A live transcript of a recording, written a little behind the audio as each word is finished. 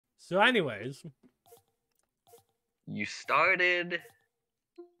So anyways, You started.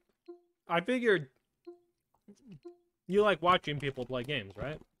 I figured you like watching people play games,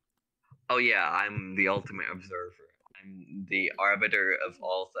 right? Oh yeah, I'm the ultimate observer. I'm the arbiter of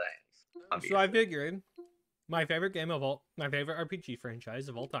all things. Obviously. So I figured my favorite RPG franchise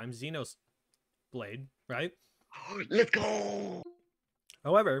of all time, Xenoblade, right? Let's go.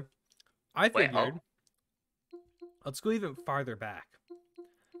 However, I Wait, figured let's go even farther back.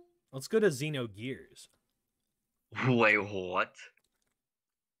 Let's go to Xenogears. Wait, what?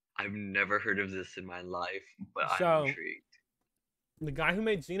 I've never heard of this in my life, but I'm intrigued. The guy who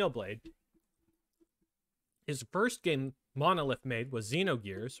made Xenoblade, his first game Monolith made was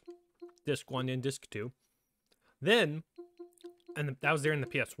Xenogears, Disc 1 and Disc 2. Then, and that was during the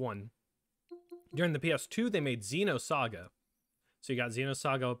PS1. During the PS2, they made Xenosaga. So you got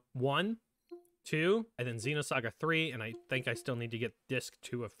Xenosaga 1, 2, and then Xenosaga 3, and I think I still need to get Disc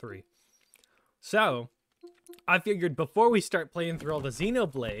 2 of 3. So, I figured before we start playing through all the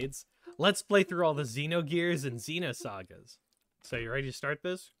Xenoblades, let's play through all the Xenogears and Xenosagas. So you ready to start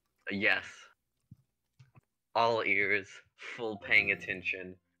this? Yes. All ears, full paying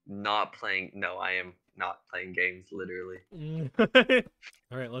attention, not playing. No, I am not playing games, literally.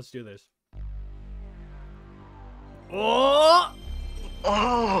 Alright, let's do this. Oh!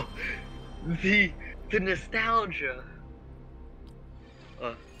 Oh! The nostalgia!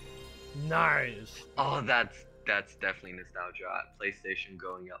 Nice! Oh, that's definitely nostalgia. PlayStation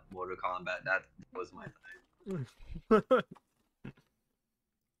going up, Mortal Kombat, that was my thing.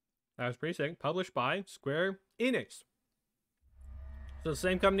 That was pretty sick. Published by Square Enix. So the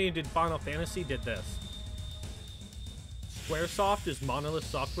same company who did Final Fantasy did this. Squaresoft is Monolith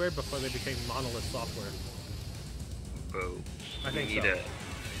Software before they became Monolith Software. Bro, I think so.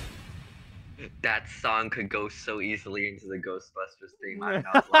 That song could go so easily into the Ghostbusters theme. I'm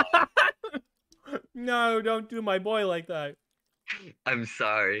not lying. No, don't do my boy like that. I'm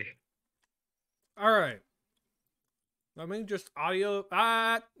sorry. Alright. Let me just audio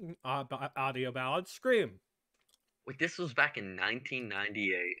ballad scream. Wait, this was back in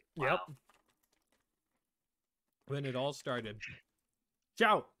 1998. Wow. Yep. When it all started.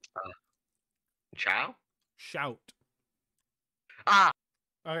 Shout. Chow? Shout. Ah!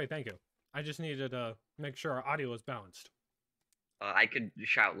 Alright, thank you. I just needed to make sure our audio was balanced. I could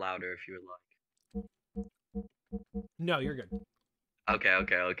shout louder if you would like. No, you're good. Okay.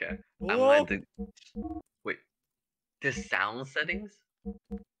 I Oh! wanted to... Wait. This sound settings?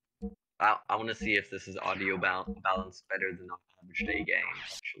 I want to see if this is audio balanced better than an average day game,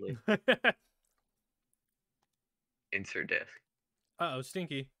 actually. Insert disc. Uh-oh,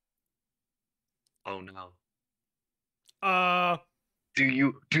 stinky. Oh no. Do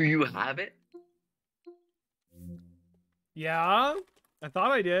you have it? Yeah? I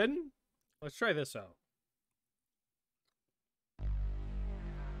thought I did. Let's try this out.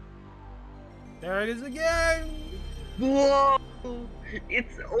 There it is again! Whoa!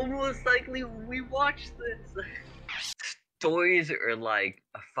 It's almost like we watched this. Stories are like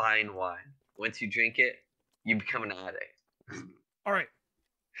a fine wine. Once you drink it, you become an addict. Alright.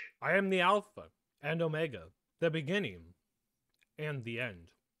 I am the Alpha and Omega, the beginning and the end.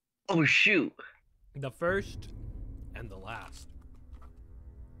 Oh shoot! The first and the last.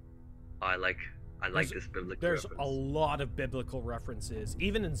 I like this biblical There's reference. a lot of biblical references,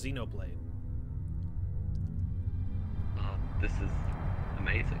 even in Xenoblade. Oh, this is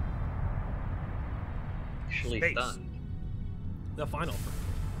amazing. Actually Space. stunned. The final frontier.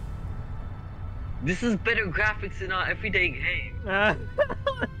 This is better graphics than our everyday game.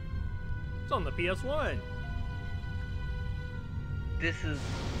 It's on the PS1. This is...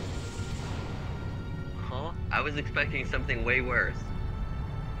 Huh? I was expecting something way worse.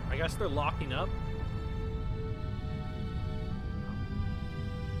 I guess they're locking up.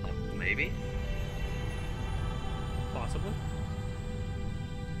 Maybe? Possibly.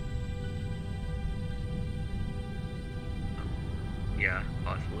 Yeah,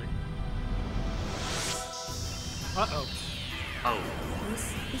 possibly. Uh-oh. Oh.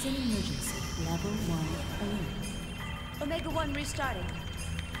 This is an emergency. Level 1 alert. Omega 1 restarting.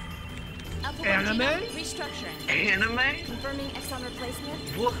 Alpha 1 Anime? genome restructuring. Anime? Confirming exon replacement.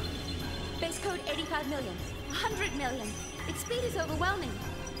 What? Base code 85 million. 100 million. Its speed is overwhelming.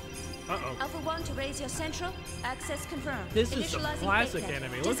 Uh-oh. Alpha 1 to raise your central. Access confirmed. This is some Initializing classic data.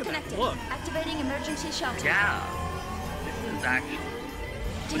 anime. Look at that Disconnected. look. Activating emergency shelter. Yeah. This is actually...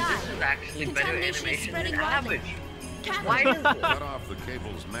 Denied. This is actually better Contamination is animation spreading than widely. average. Captain. Why is it? Cut off the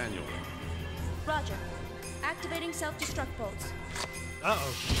cables manually. Roger. Activating self-destruct bolts.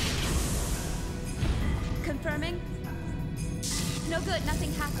 Uh-oh. Confirming. No good,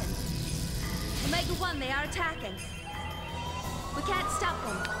 nothing happened. Omega 1, they are attacking. We can't stop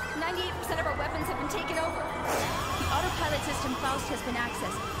them. 98% of our weapons have been taken over. The autopilot system Faust has been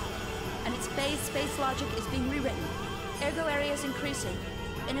accessed, and its phase space logic is being rewritten. Ergo area is increasing.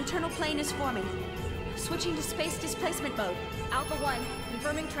 An internal plane is forming. Switching to space displacement mode. Alpha 1,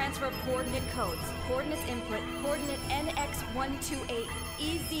 confirming transfer of coordinate codes. Coordinates input, coordinate NX128,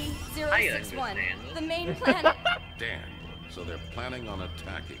 EZ061. The main planet. Damn. So they're planning on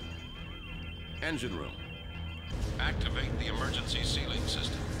attacking. Engine room. Activate the emergency sealing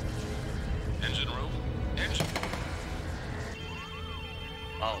system. Engine room. Engine.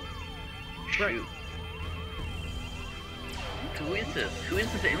 Oh. Shoot. Who is this? Who is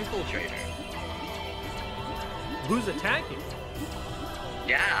this infiltrator? Who's attacking?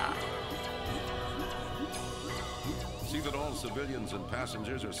 Yeah. See that all civilians and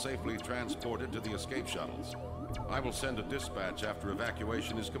passengers are safely transported to the escape shuttles. I will send a dispatch after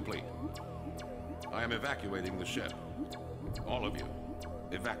evacuation is complete. I am evacuating the ship. All of you,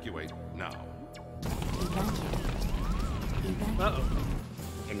 evacuate now. Uh-oh.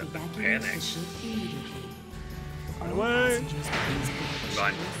 In a Evacuate panic. the ship immediately. All Away. passengers please board the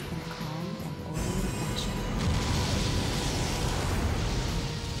Run. shuttles in a calm and orderly fashion.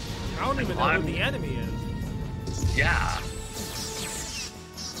 I don't even know who the enemy is. Yeah.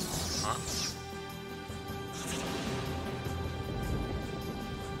 Huh?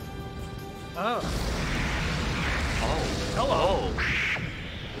 Oh. Oh. Hello. Oh.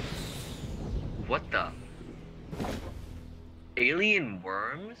 What the? Alien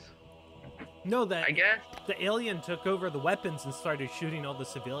worms? No, that I guess? the alien took over the weapons and started shooting all the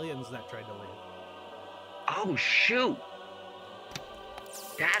civilians that tried to leave. Oh, shoot.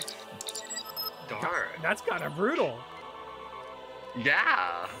 That's dark. That's kind of brutal.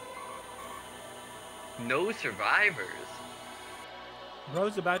 Yeah. No survivors.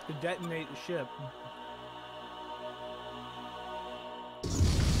 Bro's about to detonate the ship.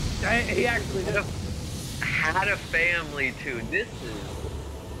 He actually did. Had a family too. This is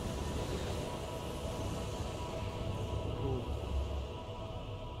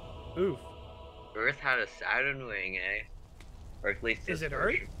Oof. Earth had a Saturn ring, eh? Or at least Is this it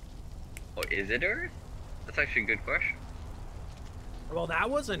Earth? version. Oh, is it Earth? That's actually a good question. Well, that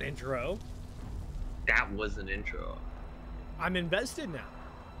was an intro. That was an intro. I'm invested now.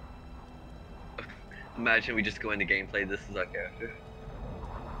 Imagine we just go into gameplay. This is our character.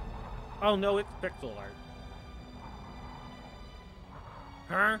 Oh no, it's pixel art.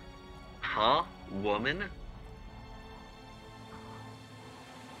 Huh? Huh? Woman?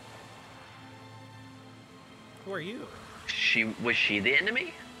 Who are you? Was she the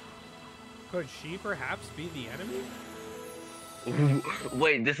enemy? Could she perhaps be the enemy?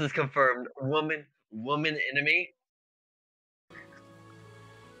 Wait, this is confirmed. Woman enemy?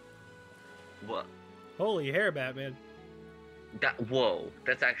 What? Holy hair, Batman. Whoa,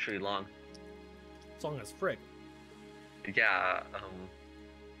 that's actually long. It's long as frick. Yeah,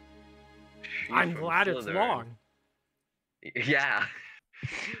 she's I'm from glad it's Slytherin. long. Yeah.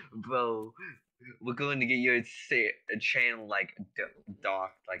 Bro, we're going to get your channel, like,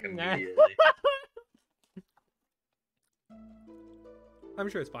 docked, like, Nah. immediately. I'm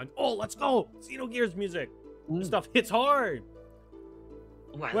sure it's fine. Oh, let's go! Xenogears music! Ooh. This stuff hits hard!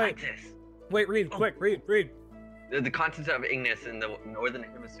 Ooh, I Wait. like this. Wait, read, Oh. quick, read. The continent of Ignis in the northern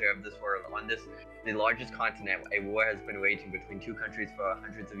hemisphere of this world. On this, the largest continent, a war has been raging between two countries for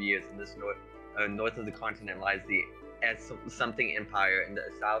hundreds of years. In this north of the continent lies the something empire. In the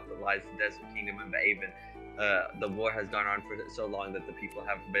south lies the desert kingdom of Avon. The war has gone on for so long that the people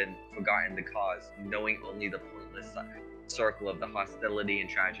have been forgotten the cause, knowing only the pointless circle of the hostility and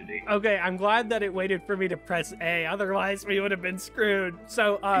tragedy. Okay, I'm glad that it waited for me to press A, otherwise we would have been screwed.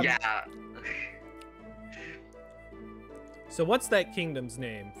 So, Yeah. So what's that kingdom's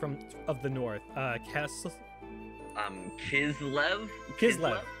name of the north? Kislev?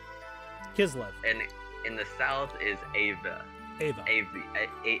 Kislev. Kislev. And in the south is Ava. Ava. Ava.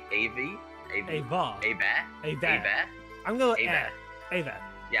 Ava. Ava. I'm going to Ava. Ava.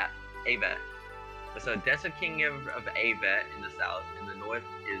 Yeah, Ava. So Desert Kingdom of Ava in the south, in the north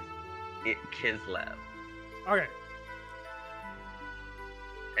is Kislev. Okay.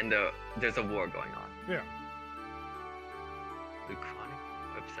 And there's a war going on. Yeah. The chronic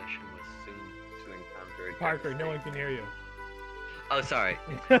obsession was soon to encounter a Parker, no one can hear you. Oh, sorry.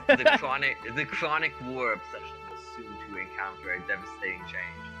 The chronic war obsession was soon to encounter a devastating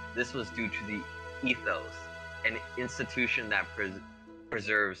change. This was due to the ethos, an institution that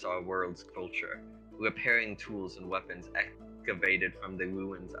preserves our world's culture, repairing tools and weapons excavated from the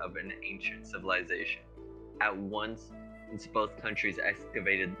ruins of an ancient civilization. At once, since both countries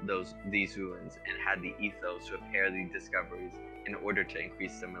excavated these ruins and had the ethos to repair the discoveries in order to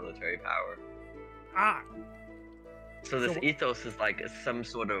increase their military power. Ah, So this So- ethos is like some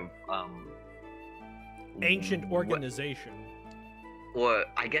sort of ancient what- organization. or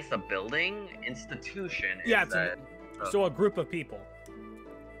I guess a building institution. Yeah, is it's that, So a group of people.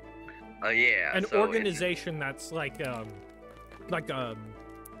 yeah, An so organization that's like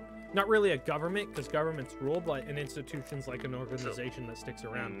not really a government, because government's rule, but an institution's like an organization that sticks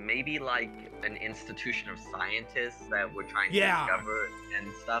around. maybe like an institution of scientists that were trying to Yeah. discover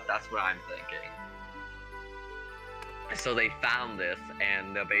and stuff. That's what I'm thinking. So they found this,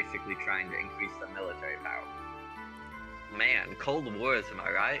 and they're basically trying to increase their military power. Man, Cold Wars, am I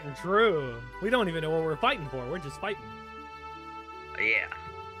right? True. We don't even know what we're fighting for. We're just fighting. Yeah.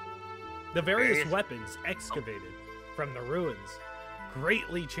 The various Various- weapons excavated from the ruins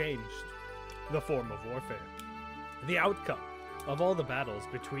greatly changed the form of warfare. The outcome of all the battles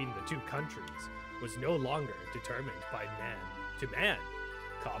between the two countries was no longer determined by man-to-man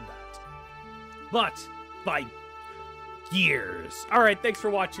combat, but by gears. All right, thanks for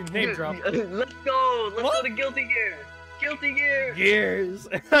watching. Name drop. Let's go! Let's What? go to Guilty Gear! Guilty Gear! Gears.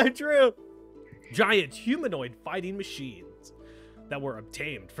 True. Giant humanoid fighting machines that were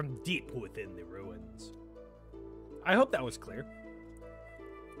obtained from deep within the ruins. I hope that was clear.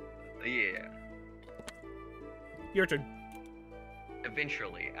 Yeah. Your turn.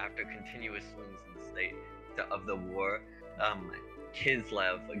 Eventually, after continuous swings in the state of the war,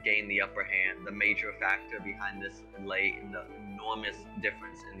 Kislev gained the upper hand. The major factor behind this lay in the enormous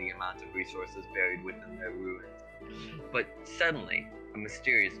difference in the amount of resources buried within their ruins. But suddenly, a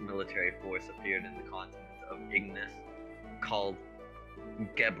mysterious military force appeared in the continent of Ignis called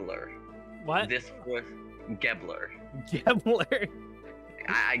Gebler. What? This force, Gebler. Gebler.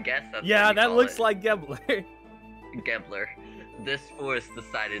 I guess that's Yeah, what you that call looks it. like Gebler. Gebler. This force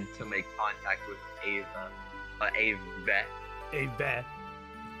decided to make contact with Ava.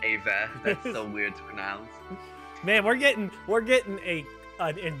 Ava. That's so weird to pronounce. Man, we're getting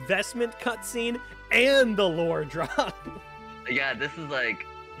an investment cutscene and the lore drop. Yeah, this is like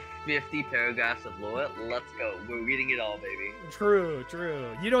 50 paragraphs of lore. Let's go. We're reading it all, baby. True, true.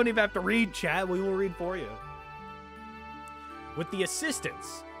 You don't even have to read, chat. We will read for you. With the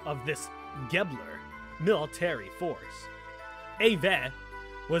assistance of this Gebler military force, Ava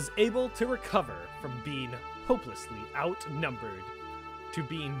was able to recover from being hopelessly outnumbered to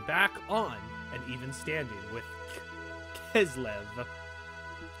being back on and even standing with Kislev.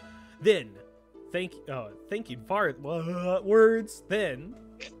 Then,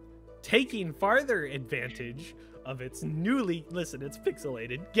 taking farther advantage of its newly, listen, it's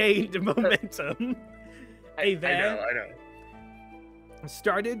pixelated, gained momentum. Ava I know.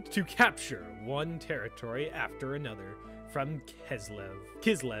 started to capture one territory after another from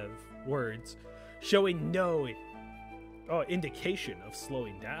Kislev words, showing no indication of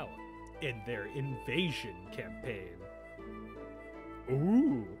slowing down in their invasion campaign.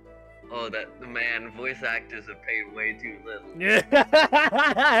 Ooh. Oh, voice actors are paid way too little.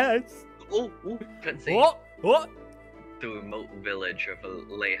 Yes. Oh, cutscene. Oh, oh. The remote village of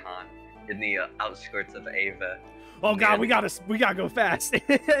Lehan in the outskirts of Ava. Oh god, Man. we gotta go fast.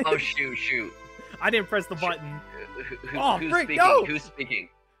 Oh shoot! I didn't press the button. Who's frick, speaking? no! Who's speaking?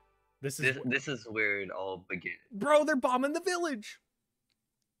 This is This is where it all begins. bro, they're bombing the village.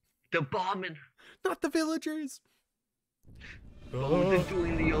 The bombing. Not the villagers. Oh, they're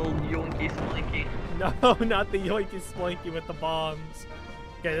doing the old yonky splinky. No, not the yoinky splinky with the bombs.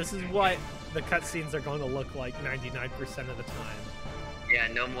 Okay, this is what the cutscenes are going to look like 99% of the time. Yeah,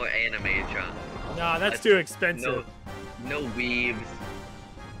 no more anime, John. Nah, that's too expensive. No weaves.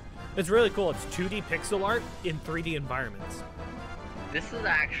 It's really cool. It's 2D pixel art in 3D environments. This is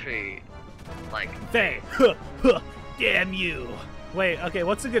actually like Faye, damn you. Wait, okay,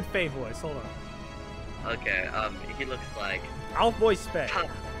 what's a good Faye voice? Hold on. okay. He looks like I'll voice Faye.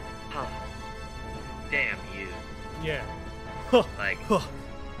 damn you. Yeah. Like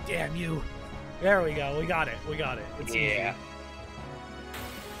Damn you. There we go. We got it. It's yeah.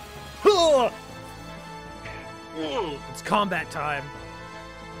 easy. Ooh. It's combat time.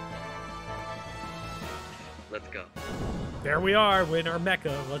 Let's go. There we are. We're in our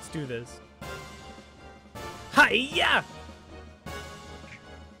mecha. Let's do this. Hi-ya!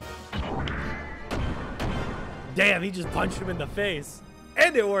 Damn, he just punched him in the face.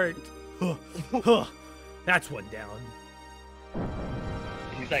 And it worked. That's one down.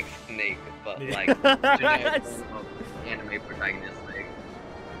 He's like Snake, but Yeah. like generic anime protagonist Snake.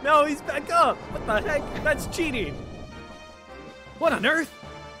 No, he's back up. What the heck? That's cheating. What on earth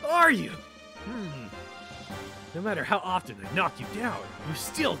are you? No matter how often I knock you down, you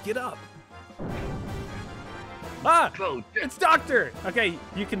still get up. Ah! Bro, It's Doctor! Okay,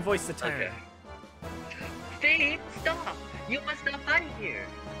 you can voice the tank. okay. Steve, stop! You must not fight here.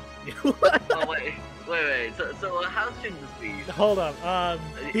 Oh wait. So how should this be? Hold up.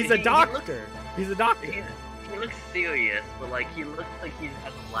 He's a doctor. He's a doctor. He looks serious, but like he looks like he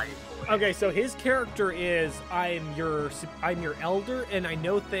has a life. Okay, so his character is I'm your elder, and I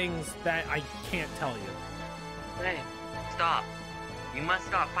know things that I can't tell you. Hey, stop! You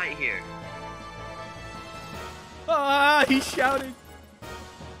must not fight here. Ah, he's shouting.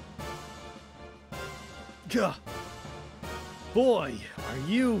 Gah. Boy, are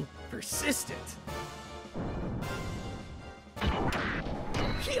you persistent.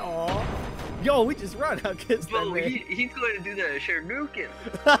 Aw. Yo, we just run out against that Bro, man. he's going to do the Shuriken.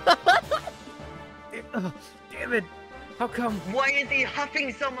 Damn it. How come? Why is he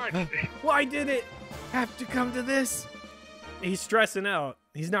huffing so much? Why did it have to come to this? He's stressing out.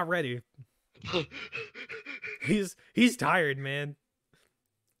 He's not ready. He's tired, man.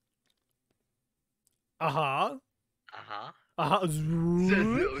 Uh-huh. Uh-huh. Uh-huh.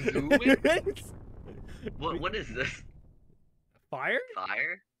 What is this? Fire?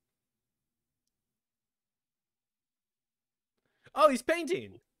 Fire? Oh, he's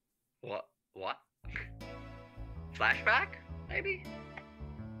painting. What? Flashback? Maybe?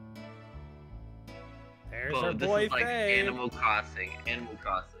 There's Whoa, our this boy is like Faye. Animal Crossing.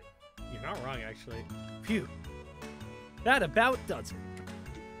 You're not wrong, actually. Phew. That about does it.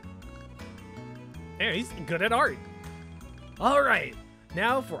 Hey, he's good at art. All right,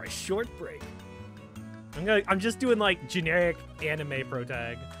 now for a short break. I'm just doing like generic anime pro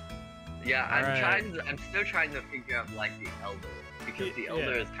tag. Yeah, Alright. I'm still trying to figure out like the Elder, because the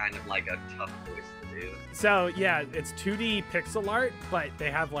Elder is kind of like a tough voice to do. So yeah, it's 2D pixel art, but they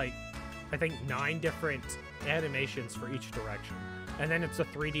have like, I think 9 different animations for each direction. And then it's a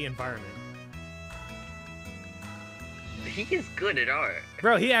 3D environment. He is good at art.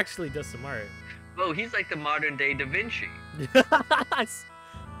 Bro, he actually does some art. Bro, he's like the modern day Da Vinci.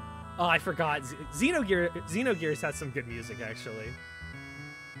 Oh, I forgot. Xenogears has some good music, actually.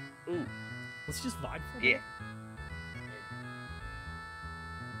 Ooh. Let's just vibe for Yeah. it.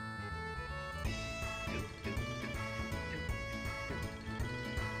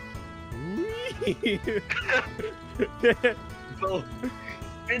 Bro,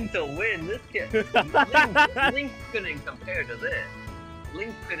 spin to win. This kid. Link couldn't compare to this.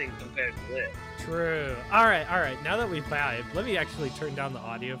 Link couldn't compare to this. True. All right. Now that we've vibed, let me actually turn down the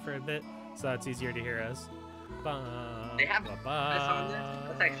audio for a bit so it's easier to hear us. They have a compass on this?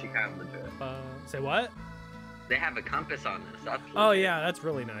 That's actually kind of legit. Say what? They have a compass on this. That's legit. Oh yeah, that's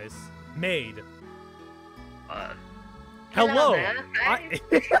really nice. Made. Hello Hello. there,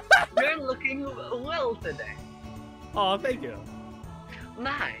 You're looking well today. Oh, thank you.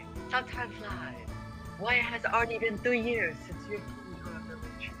 My, how time flies. Why it has already been 3 years since you've come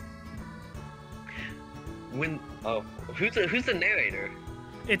to our village? Who's the narrator?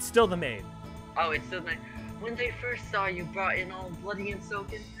 It's still the maid. Oh, it's still when they first saw you brought in all bloody and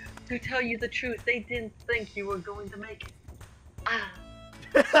soaking, to tell you the truth, they didn't think you were going to make it.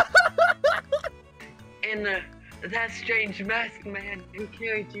 And that strange masked man who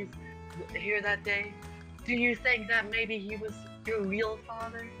carried you here that day, do you think that maybe he was your real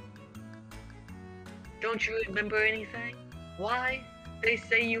father? Don't you remember anything? Why? They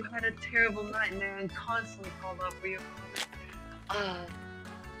say you had a terrible nightmare and constantly called out for your father.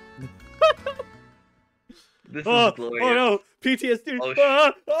 This is glorious. Oh no, PTSD. Oh,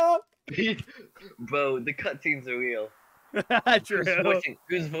 Ah. Bro, the cutscenes are real. True.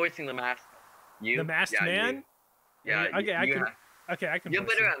 Who's voicing the mask? You? The masked man? You. Yeah. Okay, I can. You're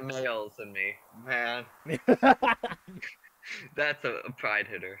voice better him. at males than me, man. That's a pride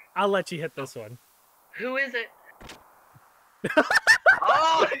hitter. I'll let you hit this one. Who is it?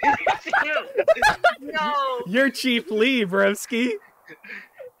 Oh, it's you! No! You're Chief Lee, broski.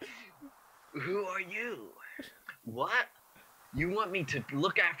 Who are you? What? You want me to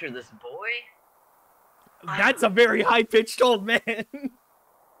look after this boy? That's a very high-pitched old man.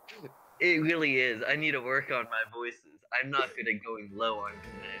 It really is. I need to work on my voices. I'm not good at going low on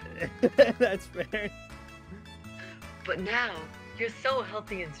command. That's fair. But now, you're so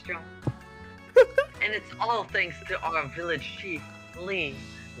healthy and strong. And it's all thanks to our village chief, Lee.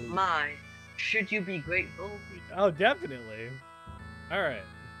 My, should you be grateful? Oh, definitely. All right.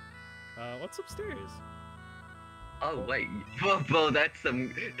 What's upstairs? Oh wait, Bo, that's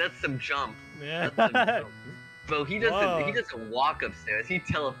some jump. Yeah. That's some jump. Bo, he doesn't walk upstairs. He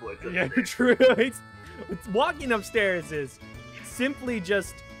teleports Yeah, upstairs. true. It's walking upstairs is simply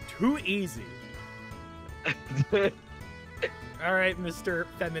just too easy. All right, Mr.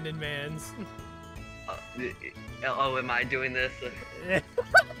 Feminine Mans. Oh, am I doing this?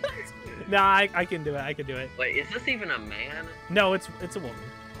 No, I can do it. I can do it. Wait, is this even a man? No, it's a woman.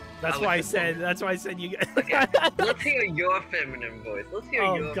 That's Oh, why I it's a said. woman. That's why I said you. Okay, let's hear your feminine voice. Let's hear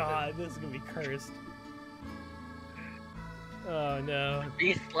your. Oh God, this is gonna be cursed. Oh no.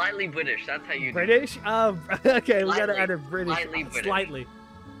 Be slightly British. That's how you do British? Okay, we gotta Slightly- add a British. slightly British. Slightly.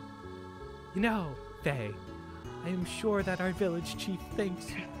 You know, Faye, I am sure that our village chief thinks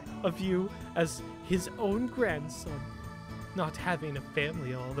of you as his own grandson, not having a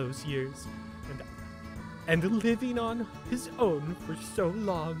family all those years, and living on his own for so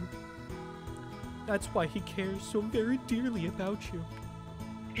long. That's why he cares so very dearly about you.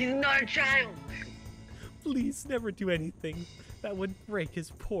 He's not a child. Please never do anything that would break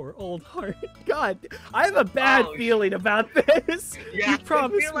his poor old heart. God, I have a bad Oh, feeling about this. Yeah, You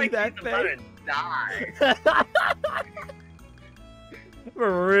promised I feel me like that, he's about Faye. to die. A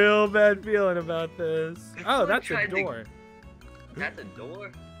real bad feeling about this. Oh, Someone that's a tried to- door. That's a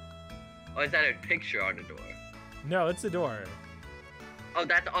door? Or is that a picture on the door? No, it's a door. Oh,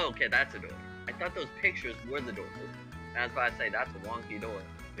 that's. Oh, okay, that's a door. I thought those pictures were the doors. That's why I say that's a wonky door.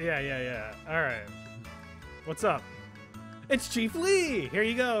 Yeah. All right. What's up? It's Chief Lee. Here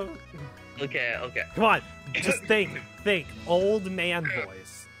you go. Okay. Come on. Just think. Old man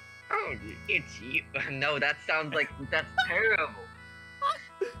voice. Oh, it's you. No, that sounds like that's terrible.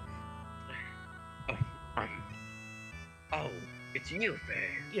 Oh, it's you, Faye.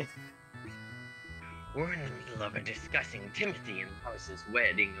 Yeah. We're in the middle of discussing Timothy and Alice's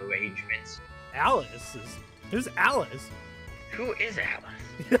wedding arrangements. Alice is. Who's Alice? Who is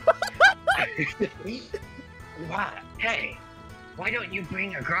Alice? What? Hey, why don't you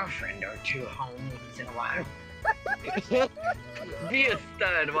bring a girlfriend or two home once in a while? Be a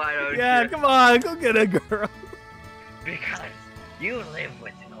stud, why don't Yeah, you? come on. Go get a girl. Because you live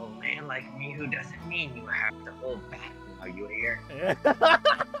with an old man like me who doesn't mean you have to hold back. Are you here?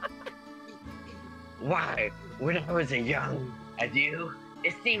 Why? When I was a young as you,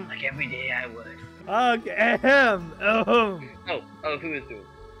 it seemed like every day I would. Okay. Oh, who is who?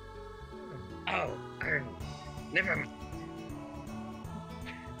 Oh, never mind.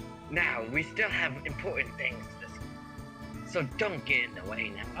 Now, we still have important things to discuss, so don't get in the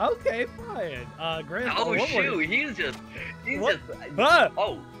way now. Okay, fine. Grandpa. Oh, what was shoot, it? he's just, What? Ah!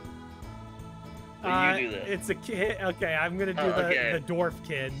 oh. You do this. It's a kid. Okay, I'm gonna do okay. the dwarf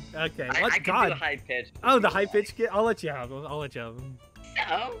kid. Okay, I what? can God. do a high pitch. Oh, the high pitch kid. I'll let you have him. I'll let you have him.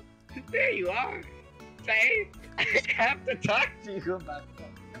 So, there you are. Faye, I have to talk to you about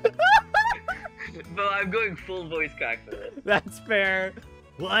that. But I'm going full voice crack for this. That's fair.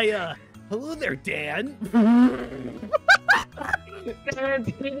 Why, hello there, Dan. Dan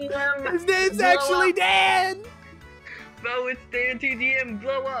TDM. His name's blow actually up. Dan. No, it's Dan TDM.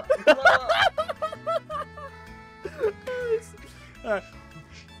 Blow up. Blow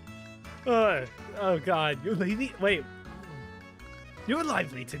up. Oh God, you're lively. Wait, you're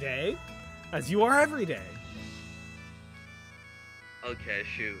lively today, as you are every day. Okay,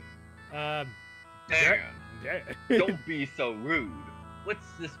 shoot. Dan. Don't be so rude. What's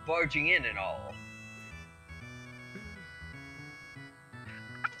this barging in and all?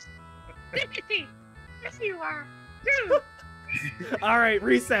 Timothy! Yes, you are. All right,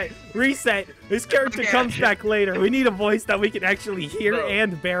 reset. This character Okay. comes back later. We need a voice that we can actually hear No.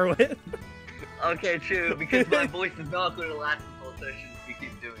 and bear with. Okay, true, because my voice is not going to last the whole session if we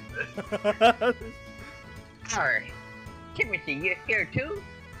keep doing this. Alright. Timothy, you're here too?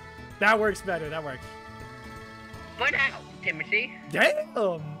 That works better. That works. But now, Timothy,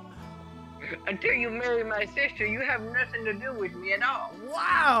 Damn. until you marry my sister, you have nothing to do with me at all.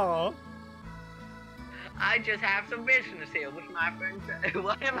 Wow. I just have some business here with my friends.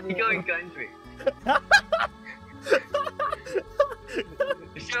 Why am I going country?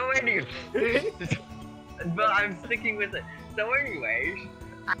 So anyway, but I'm sticking with it. So anyways,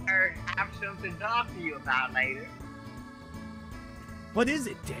 I have something to talk to you about later. What is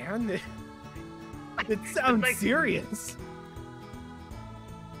it, Dan? It sounds like- serious.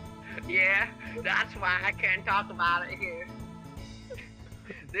 Yeah, that's why I can't talk about it here.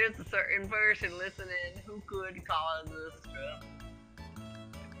 There's a certain person listening who could cause this trouble.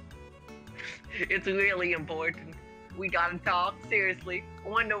 It's really important. We gotta talk seriously,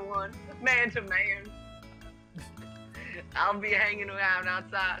 one-to-one, man-to-man. I'll be hanging around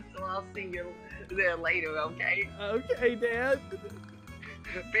outside, so I'll see you there later, okay? Okay, Dan.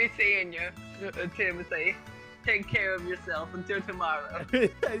 Be seeing you, Timothy. Take care of yourself until tomorrow. He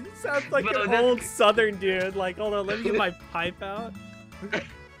sounds like Bro, an this- old Southern dude. Like, hold on, let me get my pipe out.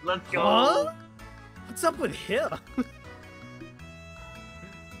 Let's go. Huh? What's up with him?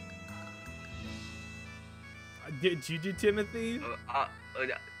 Did you do Timothy?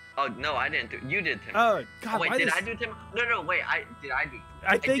 Oh no, I didn't do. You did Tim. Oh God! Wait, why did does... I do Tim? No, wait. I do.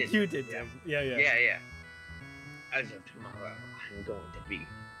 I think did. you did Tim. Yeah. Yeah. As of tomorrow, I'm going to be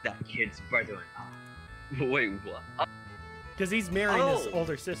that kid's brother-in-law. Wait, what? Because he's marrying his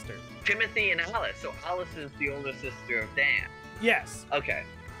older sister. Timothy and Alice. So Alice is the older sister of Dan. Yes. Okay.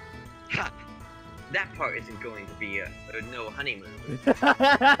 Ha! That part isn't going to be a no honeymoon.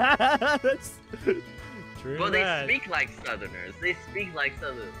 That's true. Well, they speak like Southerners. They speak like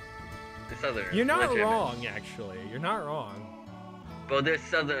Southerners. You're not legit. wrong, actually. You're not wrong. Well, they're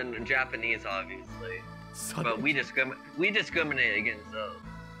Southern and Japanese, obviously. But we discriminate against those.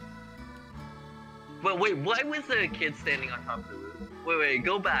 But wait, why was there a kid standing on top of the roof? Wait,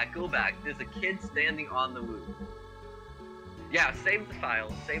 go back. There's a kid standing on the roof. Yeah, save the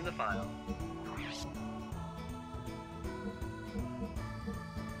file.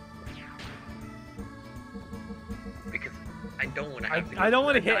 Because I don't want to have to go I don't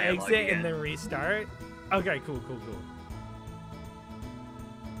want to through hit that dialogue exit again. and then restart. Okay, cool.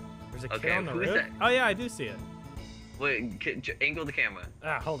 There's a kid on the who's roof? that? Oh yeah, I do see it. Wait, angle the camera.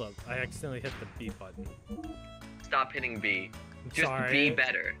 Hold up. I accidentally hit the B button. Stop hitting B. I'm Just sorry. be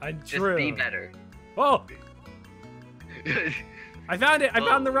better. True. Just be better. Oh! I found it! I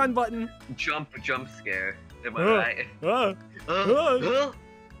found the Oh. run button! Jump scare. Am I right?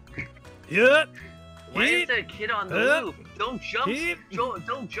 Yeah! Why is there a kid on the roof? Don't jump! Heat.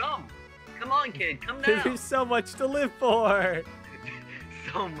 Don't jump! Come on, kid, come down! There's so much to live for!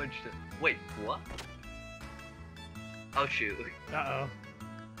 So much to... Wait, what? Oh, shoot. Uh-oh.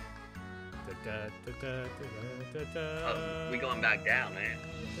 Oh, we going back down, man.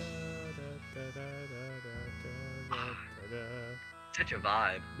 Such a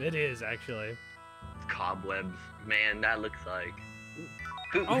vibe. It is, actually. Cobwebs. Man, that looks like...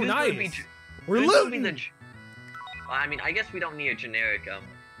 Oh, who's gonna be nice! We're who's gonna be looting! I mean, I guess we don't need a generic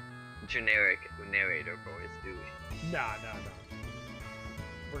narrator voice, do we? Nah.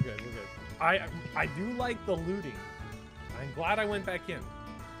 We're good. I do like the looting. I'm glad I went back in.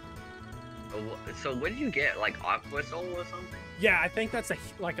 So what did you get? Like Aqua Soul or something? Yeah, I think that's a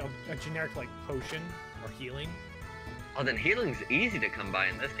generic like potion or healing. Oh, then healing's easy to come by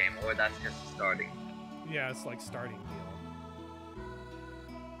in this game, or that's just starting. Yeah, it's like starting heal.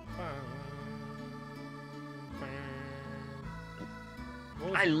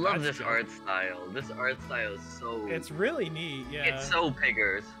 I love this art style. This art style is so... It's really neat, yeah. It's so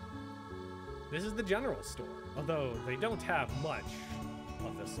Piggers. This is the general store, although they don't have much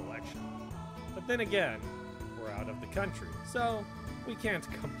of the selection. But then again, we're out of the country, so we can't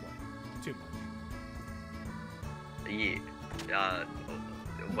complain too much. Yeah.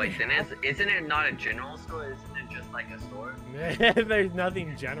 Wait, then isn't it not a general store? Isn't it just like a store? There's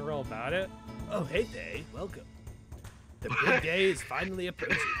nothing general about it. Oh, hey there, welcome. The big day is finally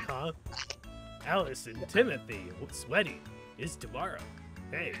approaching, huh? Alice and Timothy, sweaty, is tomorrow.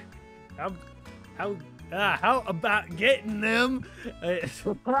 Hey, how about getting them a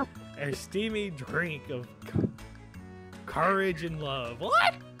steamy drink of courage and love?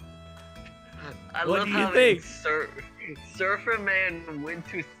 What? I What love do you how think? Surfer Man went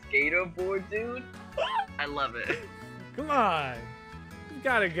to skater board, dude. I love it. Come on, you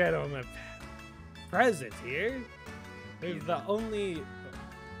gotta get him a present here. We're the only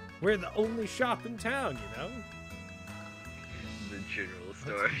shop in town, you know? The general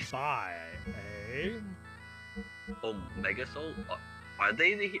store. Bye, eh? Oh, Mega Soul? Are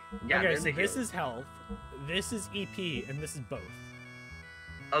they the... Yeah, okay, they're so the this healers. is health, this is EP, and this is both.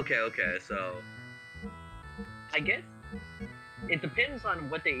 Okay, so... I guess it depends on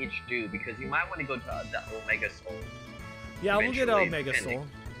what they each do, because you might want to go to the Omega Soul. Yeah, we'll get Eventually, Omega depending. Soul.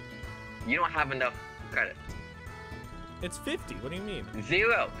 You don't have enough credits. It's 50, what do you mean?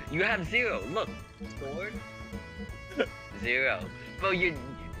 0. You have 0. Look. Sword. 0. Bro,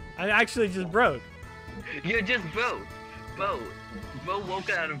 I actually just broke. you're just broke. Bro woke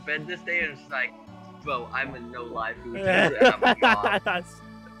out of bed this day and it's like, bro, I'm in no life.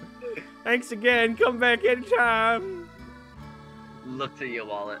 Thanks again, come back anytime. Look to your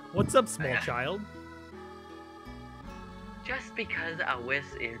wallet. What's up, small child? Just because Awis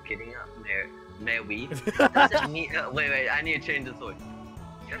is getting up married doesn't mean... wait, I need to change the story.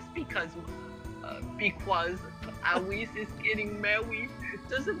 Just because Awis is getting married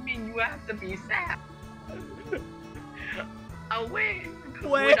doesn't mean you have to be sad.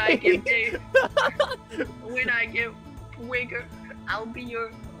 When I get bigger, I'll be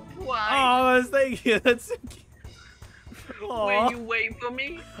your wife. Oh, thank you. That's so cute. Will you wait for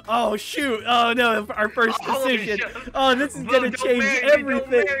me? Oh shoot! Oh no! Our first Holy decision. shit. Oh, this is gonna Don't change marry me, don't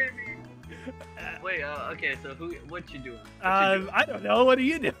everything. marry me. Wait, okay, so what you doing? I don't know. What are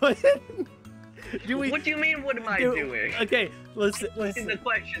you doing? Do we? What do you mean? What am I doing? Okay, listen. In the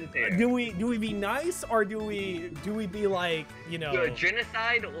questions here. Do we be nice or do we be like, you know? Do a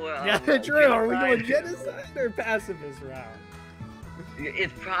genocide or Yeah, true. Are we doing genocide or pacifist route?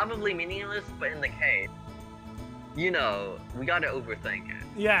 It's probably meaningless, but in the case, you know, we gotta overthink it.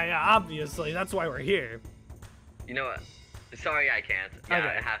 Yeah, obviously. That's why we're here. You know what? Sorry, I can't. Yeah,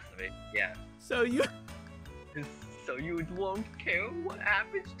 Okay. it has to be. Yeah. So you. So you won't care what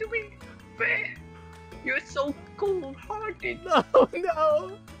happens to me? Faye? You're so cold-hearted. No.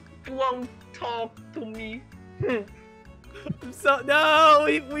 You won't talk to me. So no,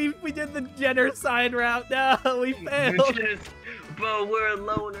 we did the genocide route. No, we failed. But we're a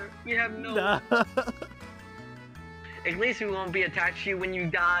loner. We have no. At least we won't be attached to you when you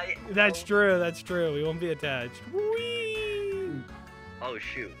die. That's true. That's true. We won't be attached. Whee! Oh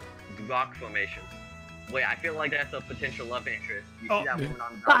shoot, rock formations. Wait, I feel like that's a potential love interest. You see that woman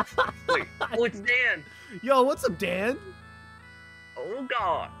on the back? Wait, oh, it's Dan. Yo, what's up, Dan? Oh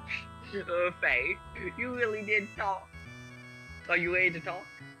gosh, Faye, you really did talk. Are you ready to talk?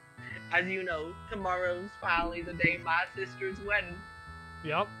 As you know, tomorrow's finally the day of my sister's wedding.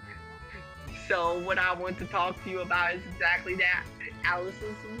 Yep. So what I want to talk to you about is exactly that,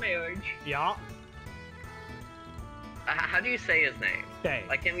 Alice's marriage. Yeah. How do you say his name? Faye.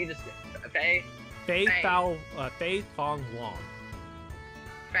 Like, can we just Faye? Faye Faye. Faye Fong Wong.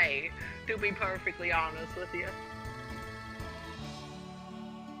 Faye, to be perfectly honest with you,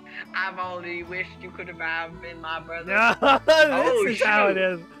 I've already wished you could have been my brother. This is how it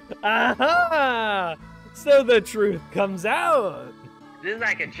is. Aha! So the truth comes out. This is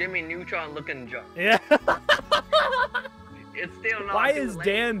like a Jimmy Neutron looking joke. Yeah. It's still not. Why too is late.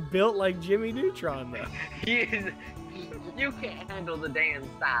 Dan built like Jimmy Neutron though? You can't handle the Dan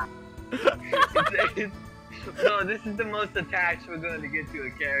style. No, this is the most attached we're going to get to a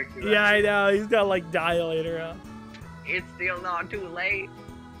character. Yeah, I know. He's got like dilator up. It's still not too late.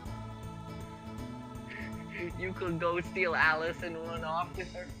 You could go steal Alice and run off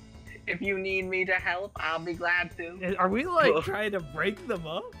with her. If you need me to help, I'll be glad to. Are we like trying to break them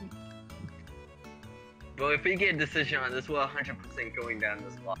up? But if we get a decision on this, we're 100% going down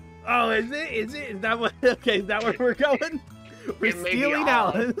this block. Oh, is it? Is that what? Okay, is that where we're going? We're It may be stealing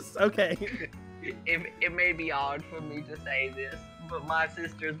odd. Alice. Okay. It may be odd for me to say this, but my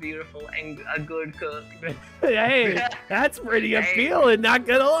sister's beautiful and a good cook. Hey, that's pretty Hey. appealing. Not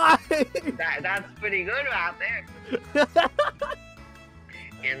gonna lie. That's pretty good out there.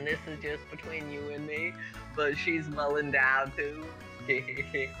 And this is just between you and me, but she's well endowed too.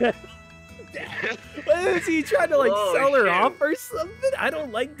 What is he trying to like Oh, sell her shoot. off or something? I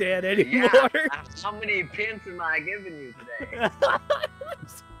don't like Dan anymore. Yeah, how many pins am I giving you today?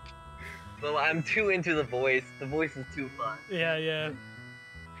 Well, I'm too into the voice. The voice is too fun. Yeah.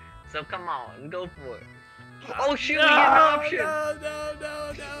 So come on, go for it. Oh shoot, we get an option.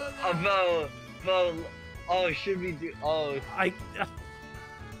 No. Oh, should we do? Oh, I.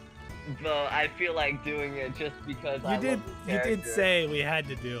 Bo, I feel like doing it just because I You did. love the You did character. say we had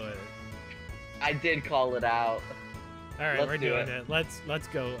to do it. I did call it out. All right, Let's we're do doing it. it. Let's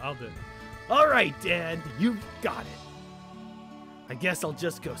go. I'll do it. All right, Dan, you got it. I guess I'll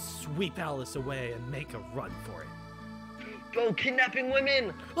just go sweep Alice away and make a run for it. Go kidnapping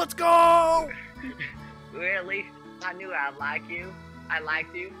women! Let's go! Really? I knew I'd like you. I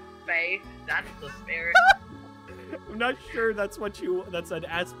liked you. Faye, that's the spirit. I'm not sure that's an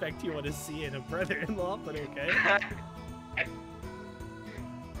aspect you want to see in a brother-in-law, but okay.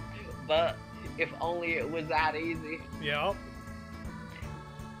 But if only it was that easy. Yeah.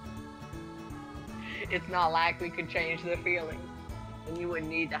 It's not like we could change their feelings. And you would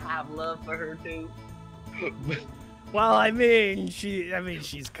need to have love for her too. Well, I mean,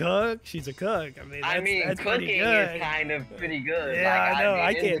 she's cook. She's a cook. I mean, that's pretty cooking good. is kind of pretty good. Yeah, like, I know. I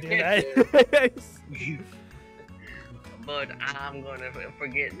in can't the do kitchen. that. But I'm gonna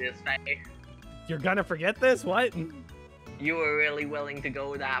forget this, Faye. You're gonna forget this? What? You were really willing to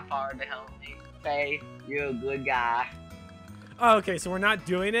go that far to help me. Faye, you're a good guy. Oh, okay, so we're not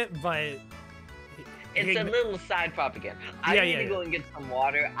doing it, but It's a little side propaganda. I Yeah, need yeah, to go and get some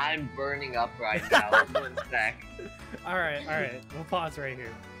water. I'm burning up right now. 1 sec. all right. We'll pause right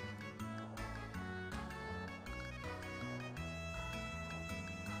here.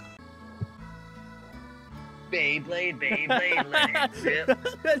 Beyblade, let it rip.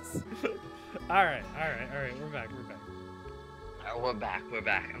 all right. We're back. We're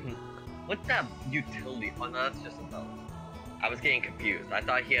back. What's that utility? Oh no, that's just a belt. I was getting confused. I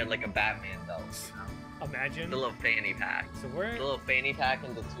thought he had like a Batman belt. You know? Imagine. The little fanny pack. So we're. The little fanny pack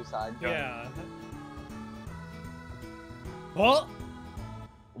and the two side jumps. Yeah. Well.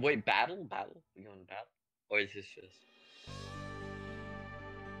 Wait, battle? Battle? We going to battle? Or is this just...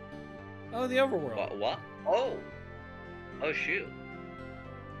 Oh, the overworld. What? Oh! Oh, shoot.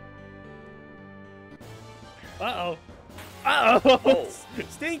 Uh-oh. Uh-oh! Oh.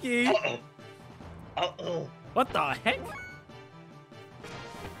 Stinky! Uh-oh. Uh-oh. What the heck?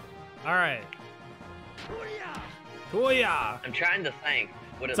 Alright. Booyah! I'm trying to think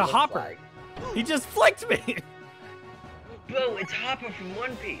what it It's a looks hopper. like. He just flicked me! Bro, it's Hopper from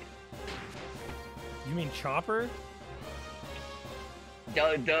One Piece. You mean Chopper?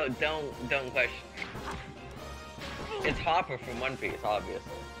 Don't question. It's Hopper from One Piece,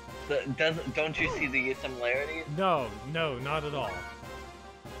 obviously. Don't you see the similarities? No, not at all.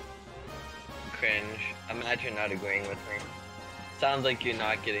 Cringe. Imagine not agreeing with me. Sounds like you're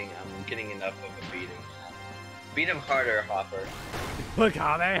not getting. I'm getting enough of a beating. Beat him harder, Hopper. Look,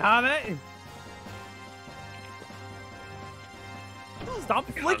 Habe! Stop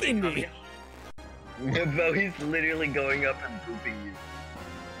flicking me! Bro, he's literally going up and booping you.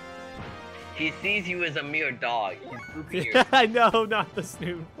 He sees you as a mere dog. He's booping you. No, not the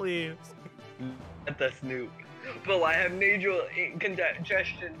Snoop, please. Not the Snoop. Bro, I have nasal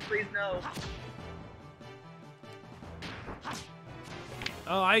congestion. Please no.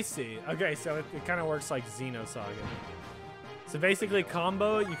 Oh, I see. Okay, so it kind of works like Xenosaga. So basically,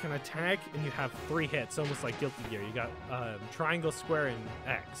 combo, you can attack and you have 3 hits, almost like Guilty Gear. You got triangle, square, and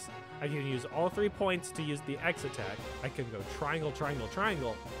X. I can use all 3 points to use the X attack. I can go triangle, triangle,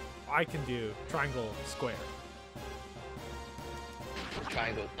 triangle. I can do triangle, square.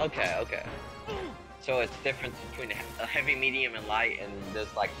 Triangle. Okay. So it's difference between a heavy, medium, and light, and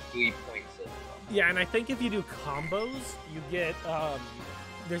there's like 3-point system. Yeah, and I think if you do combos, you get,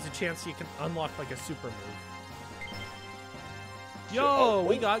 there's a chance you can unlock like a super move. Yo,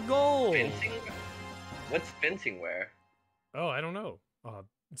 we got gold! Fencing? What's fencing wear? Oh, I don't know.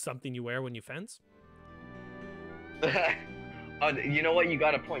 Something you wear when you fence? Oh, you know what? You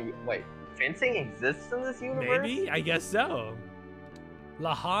got a point. Wait, fencing exists in this universe? Maybe? I guess so.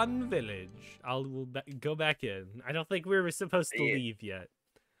 Lahan Village. We'll go back in. I don't think we were supposed to leave yet.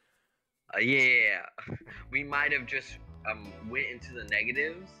 Yeah. We might have just went into the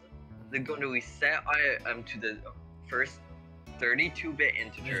negatives. They're going to reset to the first 32-bit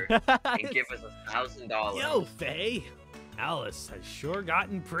integer and give us $1,000. Yo, Faye! Alice has sure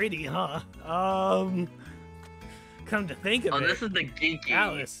gotten pretty, huh? Come to think of it. Oh, this is the geeky.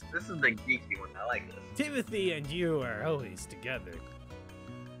 Alice. This is the geeky one. I like this. Timothy and you are always together.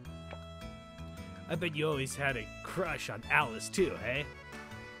 I bet you always had a crush on Alice too, hey?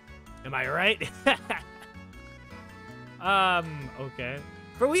 Am I right? Okay.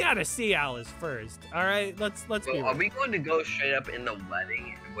 But we gotta see Alice first. Alright, let's be Are real. we going to go straight up in the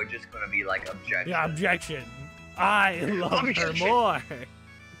wedding and we're just gonna be like objection? Yeah, objection. I love her Objection. more.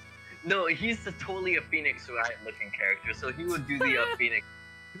 No, he's totally a Phoenix Wright looking character, so he would do the Phoenix.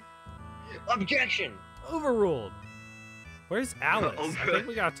 Objection! Overruled. Where's Alice? I Over- think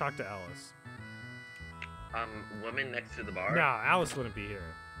we gotta talk to Alice. Woman next to the bar? No, Alice wouldn't be here.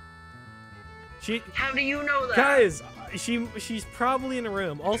 How do you know that? Guys, she's probably in a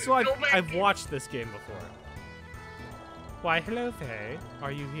room. Also, Go back I've in. watched this game before. Why, hello, Faye.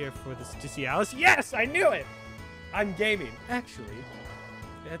 Are you here for this to see Alice? Yes, I knew it. I'm gaming. Actually,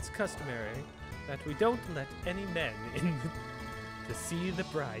 it's customary that we don't let any men in to see the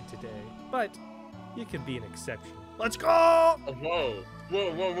bride today. But you can be an exception. Let's go! Oh, whoa.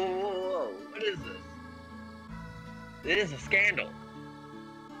 What is this? It is a scandal.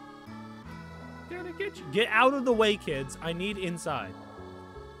 Gonna get you. Get out of the way, kids. I need inside.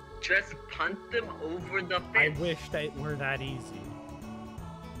 Just punt them over the I fence. wish that were that easy.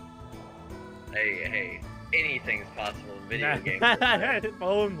 Hey, anything's possible in video games. If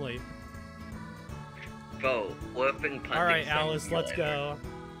only. Bro, orphan punting. All right, Alice, let's simulator.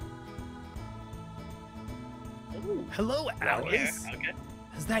 go. Ooh. Hello, Oh, Alice. yeah, okay.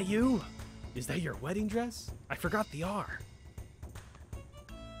 Is that you? Is that your wedding dress? I forgot the R.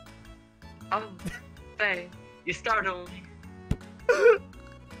 Faye, you startled me.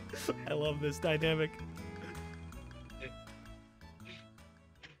 I love this dynamic.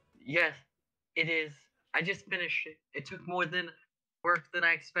 Yes, it is. I just finished it. It took more work than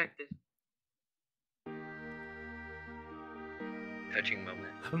I expected. Touching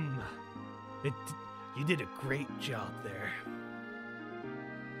moment. You did a great job there.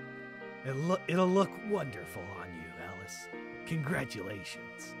 It'll look wonderful on you, Alice.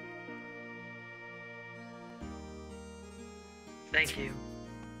 Congratulations. Thank you.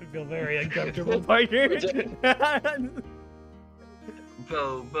 I feel very uncomfortable, partner.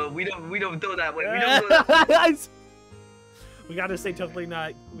 Bro, we don't do that way. We don't do that. We gotta say totally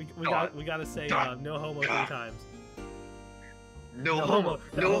not. We gotta say no homo 3 times. No homo.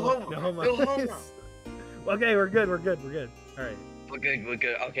 No homo. No homo. No homo. Okay, we're good. All right. We're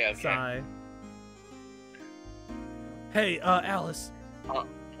good. Okay. Sigh. Hey, Alice. Oh,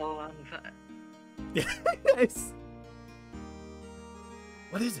 I'm fine. Yes.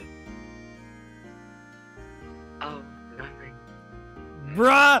 What is it? Oh, nothing.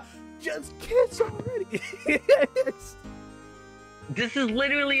 Bruh! Just kiss already! This is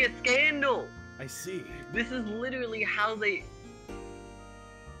literally a scandal! I see. This is literally how they...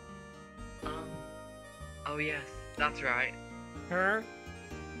 Oh yes, that's right. Her?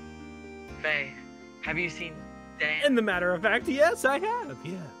 Faye, have you seen Dan? In the matter of fact, yes, I have.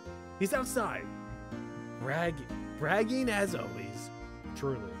 Yeah. He's outside. Bragging as always.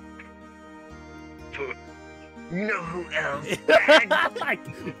 Truly. You know who else?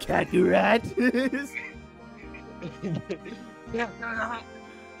 Cat rat. Yeah.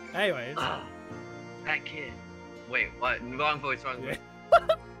 Anyways. That kid. Wait, what? Wrong voice.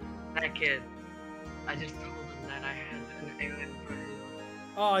 That kid. I just told him that I had an errand for him.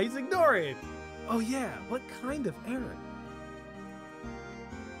 Oh, he's ignoring. Oh yeah, what kind of errand?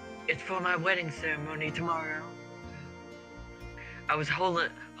 It's for my wedding ceremony tomorrow. I was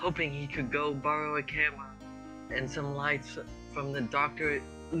hoping he could go borrow a camera and some lights from the Dr.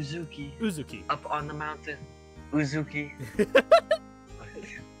 Uzuki. Up on the mountain. Uzuki. If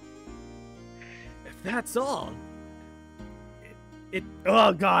that's all.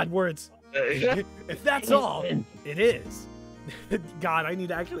 Oh God, words. If that's all, it is. God, I need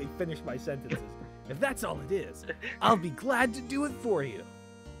to actually finish my sentences. If that's all it is, I'll be glad to do it for you.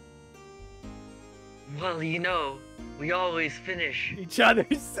 Well, you know, we always finish each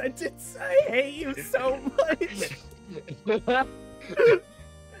other's sentence. I hate you so much.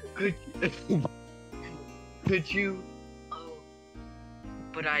 Could you? Oh,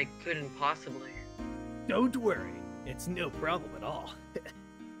 but I couldn't possibly. Don't worry, it's no problem at all.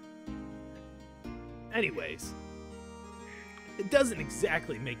 Anyways, it doesn't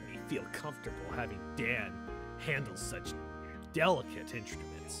exactly make me feel comfortable having Dan handle such delicate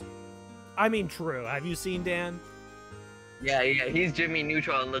instruments. I mean, true. Have you seen Dan? Yeah. He's Jimmy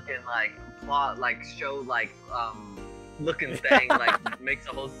Neutron looking like plot, like show, like looking thing, like makes a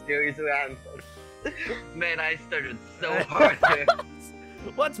whole series around. Man, I started so hard there.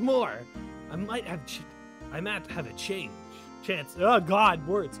 What's more, I might have a chance. Oh God,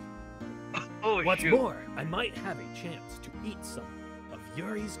 words. Oh, What's shoot. more, I might have a chance to eat some of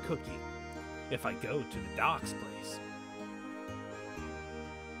Yuri's cooking if I go to the doc's place.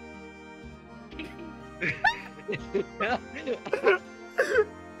 Oh,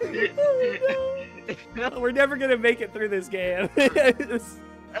 no. We're never gonna make it through this game.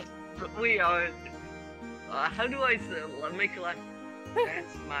 We are. How do I make a laugh?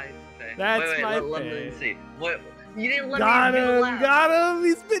 That's my thing. That's wait, my let thing. me see. What? You didn't let Got me do the him! laugh. Got him!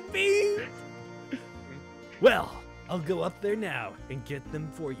 He's been mean. Well, I'll go up there now and get them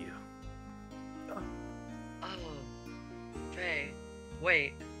for you. Oh, Faye,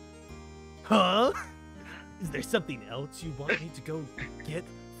 wait. Huh? Is there something else you want me to go get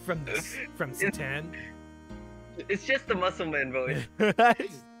from Satan? It's just the muscle man voice.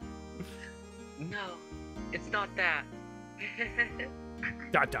 No, it's not that. ...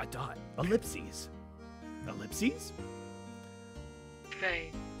 Ellipses. Ellipses?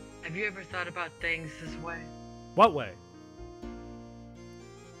 Faye, have you ever thought about things this way? What way?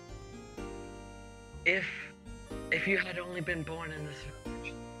 If you had only been born in this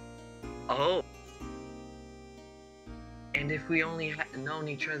village. Oh. And if we only had known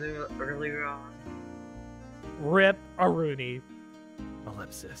each other earlier on. Rip a Rooney.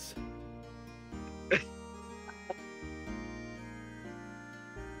 Ellipsis.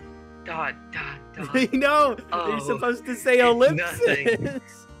 Dot. No, you're supposed to say ellipsis. Nothing.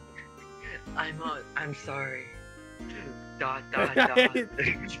 I'm sorry. Dot.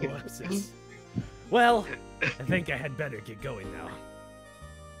 Ellipsis. Well, I think I had better get going now.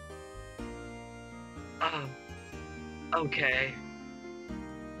 Oh. Okay.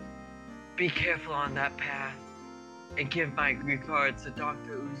 Be careful on that path, and give my regards to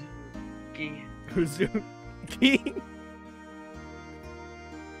Dr. Uzuki. Uzuki?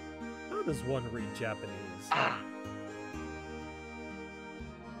 How does one read Japanese?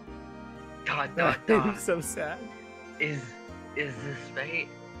 Dot. I'm so sad. Is this fate?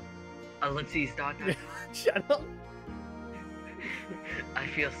 Ellipses. Dot. Shut up. I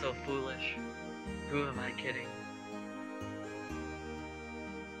feel so foolish. Who am I kidding?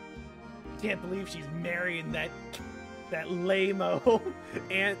 can't believe she's marrying that lame-o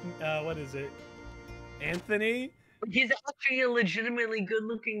and what is it? Anthony? He's actually a legitimately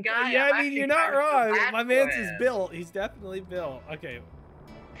good-looking guy. Yeah, I'm I mean, actually you're not kinda feel wrong. bad My for man's is him. built. He's definitely built. Okay,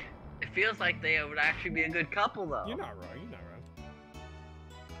 It feels like they would actually be a good couple, though. you're not wrong. You're not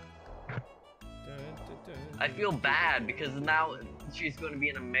wrong. I feel bad because now she's going to be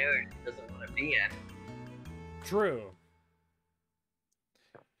in a marriage she doesn't want to be in. True.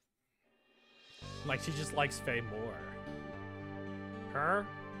 Like, she just likes Faye more. Her?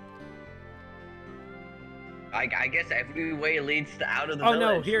 I guess every way leads to out of the Oh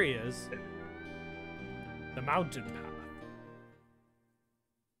village. no, here he is. The mountain path.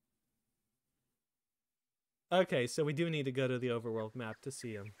 Okay, so we do need to go to the overworld map to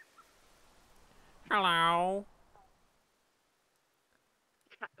see him. Hello.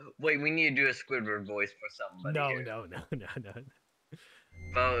 Wait, we need to do a Squidward voice for somebody No, here. no.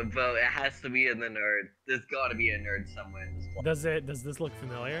 But it has to be in the nerd. There's got to be a nerd somewhere in this place. Does this look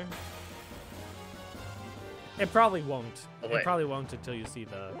familiar? It probably won't. Oh, It wait. probably won't until you see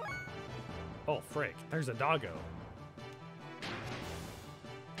the... Oh, frick. There's a doggo.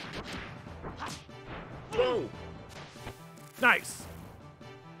 Whoa! Nice!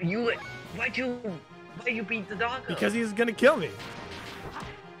 Why'd you beat the dog? Because he's gonna kill me.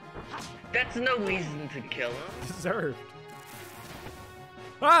 That's no reason to kill him. Deserved.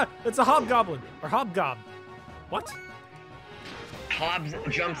 Ah! It's a hobgoblin! Or hobgob. What? Hobbs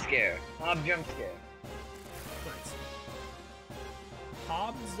jump scare. Hobbs jump scare. Nice.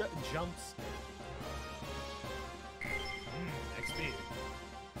 Hobbs jump scare. XP.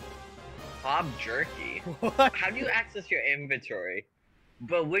 Hob jerky. What? How do you access your inventory?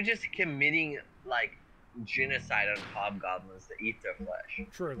 But we're just committing like genocide on hobgoblins to eat their flesh.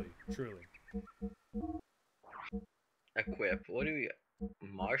 Truly. Equip. What do we?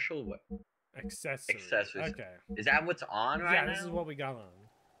 Martial. What? Accessories. Okay. Is that what's on right Yeah, now? this is what we got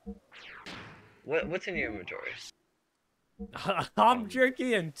on. What's in your inventory? Hob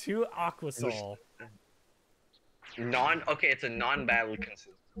jerky and 2 aquasol. Okay, it's a non-battle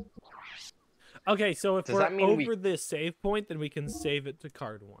consumer. Okay, so if Does we're that mean over the save point, then we can save it to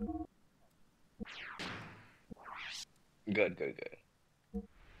card 1. Good.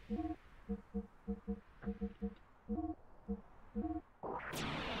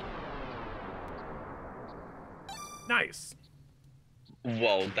 Nice.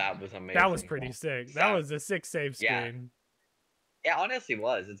 Whoa, that was amazing. That was pretty sick. That was a sick save Yeah. screen. It honestly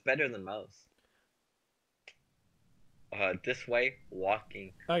was. It's better than most. This way,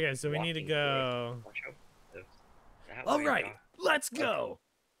 walking. Okay, so we need to Walking go. Watch out. That All way, right, Doc. let's go.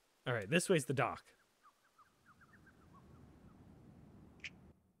 All right, this way's the dock.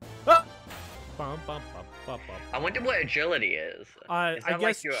 Ah! Bum, bum, bum, bum, bum. I wonder what agility is. Is I that guess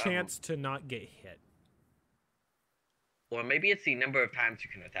like your, chance to not get hit. or maybe it's the number of times you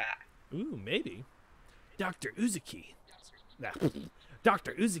can attack. Ooh, maybe. Dr. Uzuki.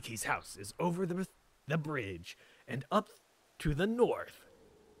 Dr. Uzuki's house is over the bridge and up to the north.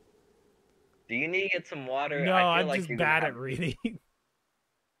 Do you need to get some water? No, I feel I'm like just you're bad gonna at reading.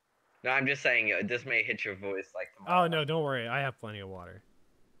 No, I'm just saying this may hit your voice like Oh, tomorrow. no, don't worry. I have plenty of water.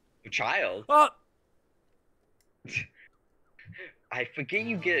 Child. Oh! I forget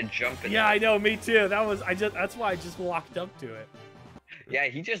you get a jump in Yeah, there. I know, me too. That's why I just walked up to it. Yeah,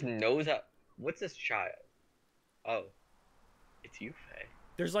 he just knows how. What's this child? Oh, it's you, Faye.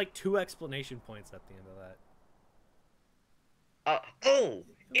 There's like 2 explanation points at the end of that. Oh,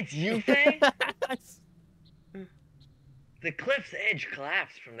 it's you, Faye? The cliff's edge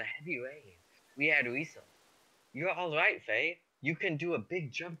collapsed from the heavy rain we had recently. You're all right, Faye. You can do a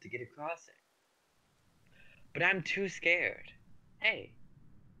big jump to get across it. But I'm too scared. Hey.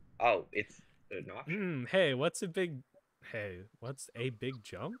 Oh, it's an option. Hey, what's a big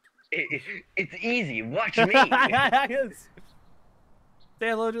jump? It's easy. Watch me. Say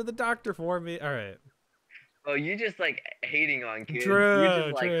hello to the doctor for me. All right. Oh, you just like hating on kids. True, You're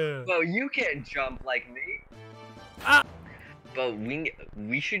just like, true. well, you can't jump like me. Ah! But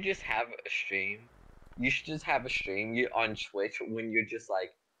we should just have a stream. You should just have a stream on Twitch when you're just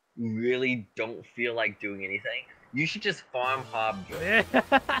like really don't feel like doing anything. You should just farm hobgoblin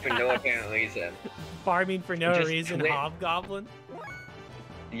for no apparent reason. Farming for no Just reason, twit. hobgoblin.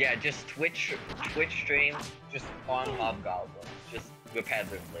 Yeah, just Twitch stream, just farm hobgoblin, just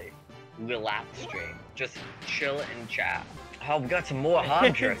repetitively. Relax stream, just chill and chat. Oh, we got some more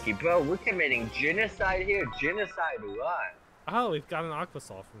hob jerky, bro. We're committing genocide here. Genocide run. Oh, we've got an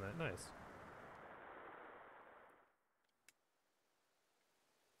aquasol from that. Nice.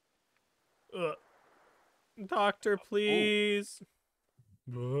 Doctor, please.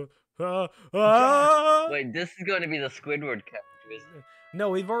 Wait, this is going to be the Squidward character, isn't it? No,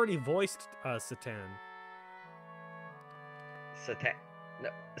 we've already voiced Satan. Satan. No,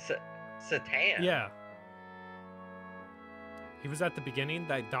 Satan. Yeah. He was at the beginning,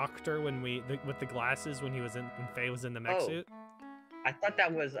 that doctor when with the glasses when Faye was in the mech suit. I thought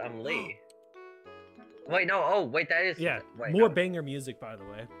that was Lee. Wait, no. Oh, wait, that is. Yeah. Wait, More no. banger music, by the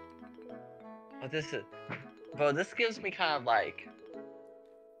way. Oh, this is. Bro, this gives me kind of like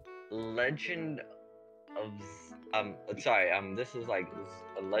Legend of. This is like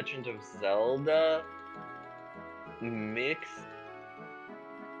a Legend of Zelda mixed.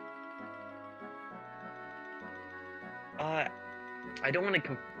 I don't want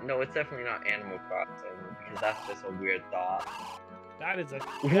to. No, it's definitely not Animal Crossing because that's just a weird thought. That is a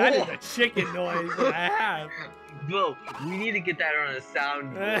chicken noise that I have. Bro, we need to get that on a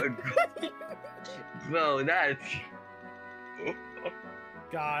soundboard. Bro, that's.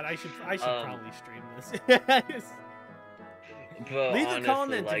 God, I should probably stream this. Bro, Leave honestly, the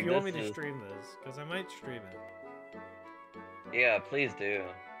comments like, if you want me this to is- stream this, because I might stream it. Yeah, please do.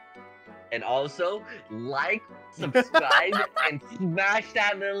 And also, like, subscribe, and smash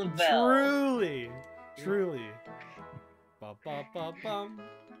that little bell. Truly. Ba, ba, ba, bum.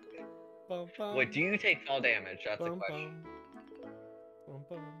 Bum, bum. Wait, do you take fall damage? That's the Bum, question. bum.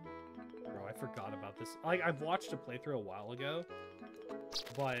 Bum, bum. Bro, I forgot about this. Like, I've watched a playthrough a while ago,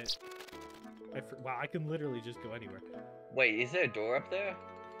 but wow, I can literally just go anywhere. Wait, is there a door up there?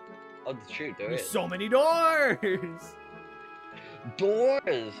 Oh, shoot, there There's is. so many doors.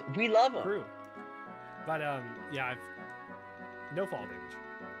 Doors! We love them. True. But yeah, I've no fall damage.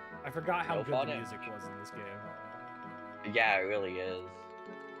 I forgot how No good fall the damage. music was in this game. Yeah, it really is.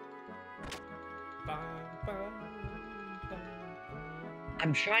 Bum, bum, bum,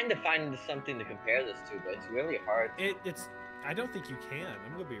 I'm trying to find something to compare this to, but it's really hard. It's. I don't think you can.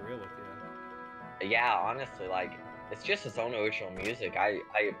 I'm gonna be real with you. Yeah, honestly, like, it's just its own original music. I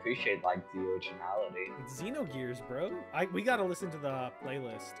appreciate, like, the originality. It's Xenogears, bro. We gotta listen to the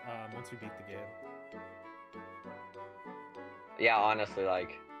playlist once we beat the game. Yeah, honestly,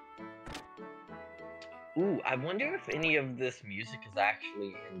 like... Ooh, I wonder if any of this music is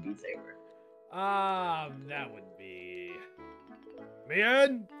actually in Beat Saber. That would be.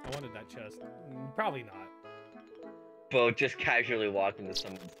 Man, I wanted that chest. Probably not. Bro, just casually walk into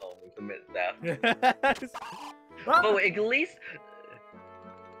someone's home and commit theft. Oh, at least...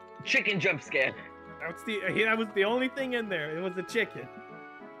 Chicken jump scare. That was the only thing in there. It was a chicken.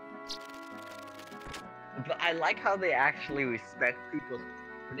 But I like how they actually respect people's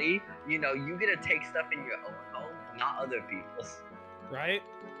property. You know, you get to take stuff in your own home, not other people's. Right?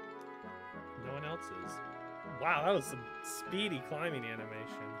 No one else's. Wow, that was some speedy climbing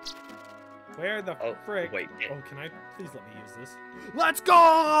animation. Where the frick? Wait. Oh, can I please let me use this? Let's go!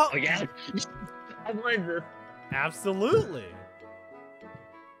 Oh yeah. I wanted this. Absolutely.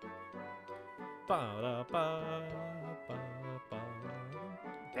 Ba-da-ba-ba-ba.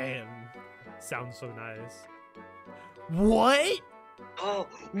 Damn, sounds so nice. What? Oh,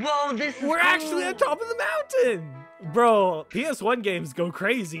 whoa! This is We're actually on top of the mountain, bro. PS1 games go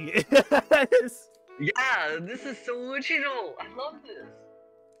crazy. Yeah, this is so original. I love this.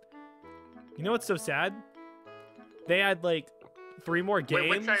 You know what's so sad? They had like 3 more games. Wait,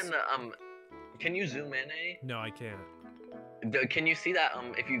 what's that in the Can you zoom in, eh? No, I can't. Can you see that?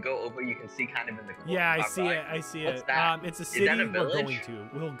 If you go over, you can see kind of in the corner. Yeah, I top see right. it. I see What's it. that? It's a Is city that a we're village? going to.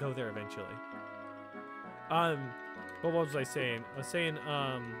 We'll go there eventually. What was I saying? I was saying,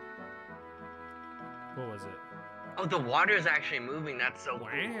 what was it? Oh, the water is actually moving. That's so cool.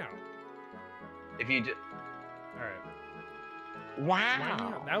 Wow. If you do. All right.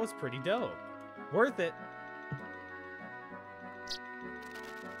 Wow. That was pretty dope. Worth it.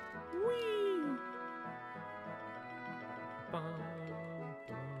 Whee! Bum,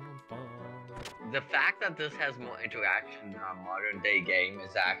 bum, bum. The fact that this has more interaction than a modern day game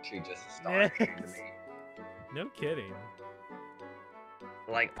is actually just astonishing to me. No kidding.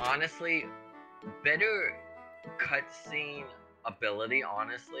 Like, honestly, better cutscene ability,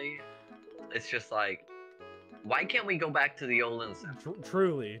 honestly. It's just like, why can't we go back to the old Inception?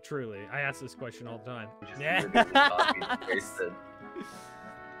 Truly. I ask this question all the time. Just literally copied and pasted.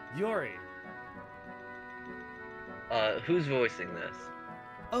 Yori. Who's voicing this?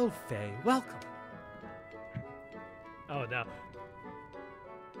 Oh, Faye, welcome. Oh, no.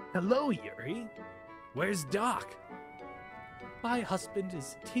 Hello, Yuri. Where's Doc? My husband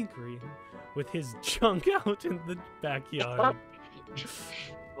is tinkering with his junk out in the backyard.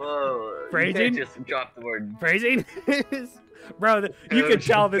 Whoa. Phrasing? You can't just drop the word. Phrasing? Bro, you can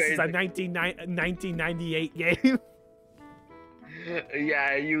tell this is a Phrasing. 1998 game.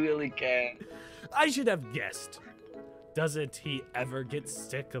 Yeah, you really can. I should have guessed. Doesn't he ever get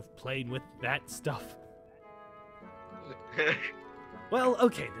sick of playing with that stuff? Well,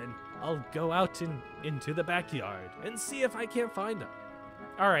 okay then. I'll go out into the backyard and see if I can't find him.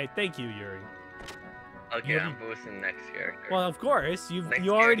 Alright, thank you, Yuri. Okay, I'm voicing the next character. Well, of course, you Next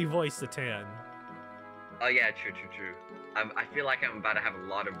already voiced the Tan. Oh yeah, true. I feel like I'm about to have a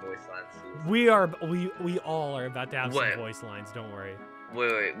lot of voice lines. We all are about to have some voice lines, don't worry.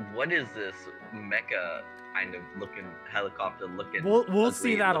 Wait, what is this mecha kind of looking helicopter looking? We'll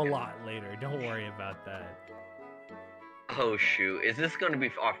see that a lot later. Don't worry about that. Oh shoot, is this gonna be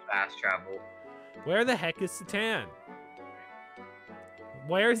our fast travel? Where the heck is Satan?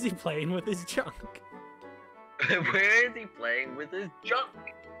 Where is he playing with his junk? Where is he playing with his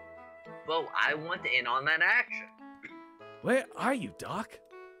junk? Well, I want in on that action. Where are you, Doc?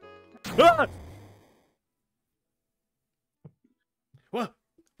 Ah!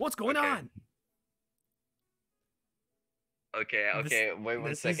 What's going on? Okay, wait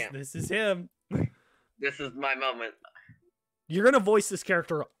one second. This is him. This is my moment. You're gonna voice this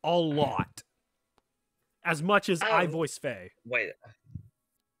character a lot. As much as I voice Faye. Wait.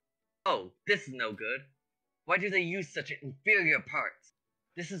 Oh, this is no good. Why do they use such inferior parts?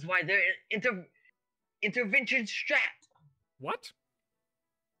 This is why they're intervention strat. What?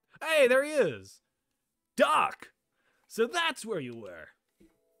 Hey, there he is. Doc! So that's where you were.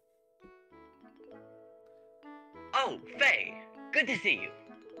 Oh, Faye. Good to see you.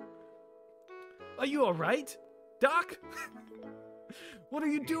 Are you alright, Doc? What are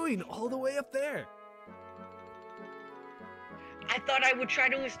you doing all the way up there? I thought I would try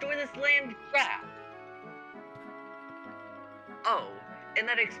to restore this land back. Oh, and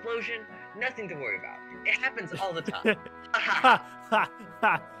that explosion? Nothing to worry about. It happens all the time. Ha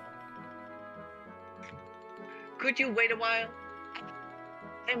ha! Could you wait a while?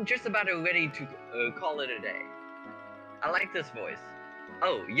 I'm just about ready to call it a day. I like this voice.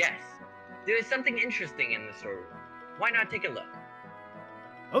 Oh, yes. There is something interesting in the story. Why not take a look?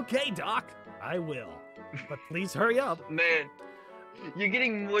 Okay, Doc. I will. But please hurry up. Man, you're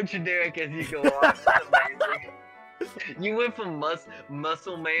getting more generic as you go on. That's amazing. You went from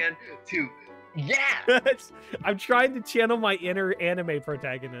muscle man to yeah. I'm trying to channel my inner anime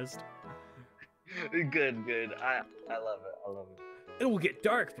protagonist. Good. I love it. It will get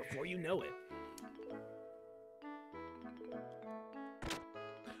dark before you know it.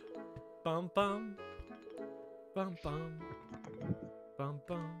 Bum bum. Bum bum. Bum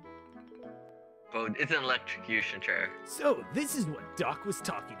bum. Oh, it's an electrocution chair. So, this is what Doc was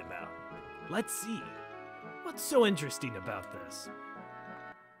talking about. Let's see. What's so interesting about this?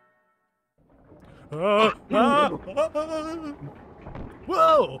 Whoa!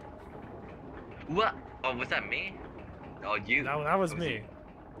 What? Oh, was that me? Oh, you. That was me. You.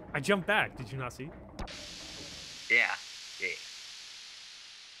 I jumped back. Did you not see? Yeah.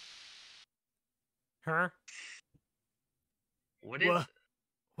 Huh?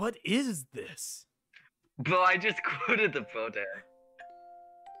 What is this? Bro, I just quoted the photo.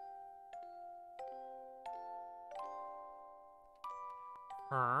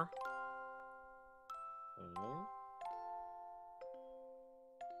 Huh?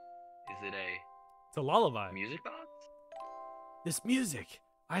 Is it It's a lullaby. music box? This music,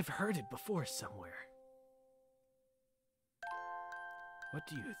 I've heard it before somewhere. What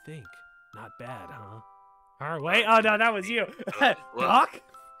do you think? Not bad, huh? Wait, oh no, that was you. Doc?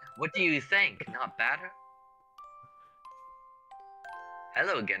 What do you think? Not bad?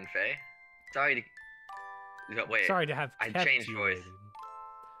 Hello again, Faye. Sorry to have I kept changed you voice. waiting.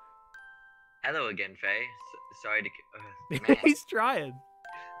 Hello again, Faye. Sorry to... man. He's trying.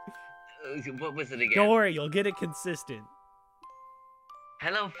 What was it again? Don't worry, you'll get it consistent.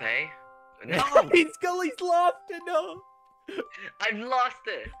 Hello, Faye. No! he's lost it, no! I've lost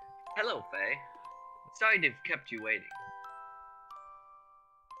it! Hello, Faye. Sorry to have kept you waiting.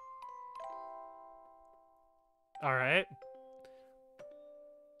 Alright.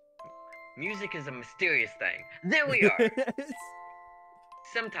 Music is a mysterious thing. There we are!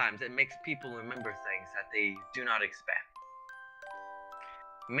 Sometimes it makes people remember things that they do not expect.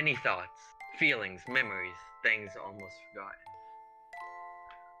 Many thoughts, feelings, memories, things almost forgotten.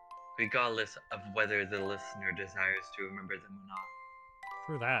 Regardless of whether the listener desires to remember them or not.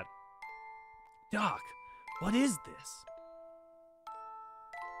 True that. Doc, what is this?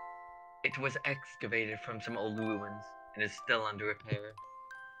 It was excavated from some old ruins and is still under repair.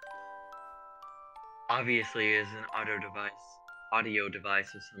 Obviously it is an audio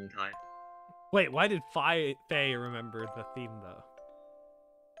device of some type. Wait, why did Faye remember the theme, though?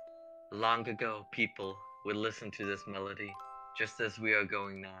 Long ago, people would listen to this melody just as we are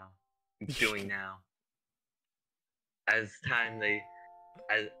doing now. As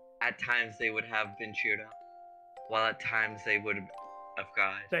at times they would have been cheered up, while at times they would have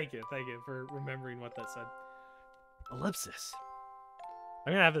cried. Thank you for remembering what that said. Ellipsis.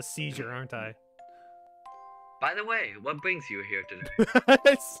 I'm gonna have a seizure, aren't I? By the way, what brings you here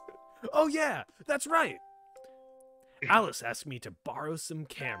today? Oh yeah, that's right. Alice asked me to borrow some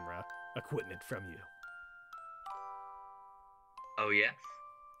camera equipment from you. Oh yes?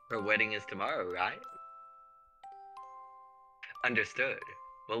 Her wedding is tomorrow, right? Understood.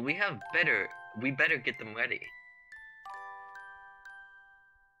 Well, we better get them ready.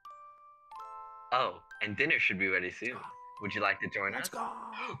 Oh, and dinner should be ready soon. Would you like to join Let's us? go.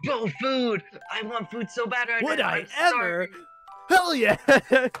 Bro, food! I want food so bad right Would now. I I'm ever? starving. Hell yeah!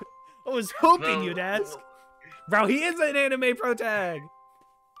 I was hoping Bro, you'd ask. Bro, he is an anime pro tag.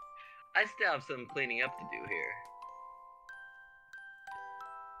 I still have some cleaning up to do here.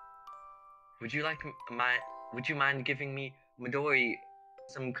 Would you mind giving me Midori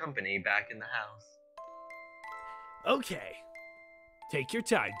some company back in the house? Okay. Take your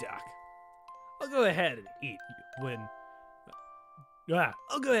time, Doc. I'll go ahead and eat when...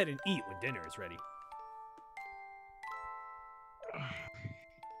 I'll go ahead and eat when dinner is ready.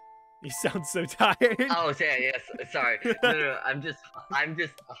 You sound so tired. Oh, yeah, yes. Sorry. No. I'm just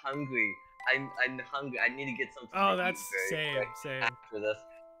hungry. I'm hungry. I need to get something. Oh, to that's eat very quick same. After this.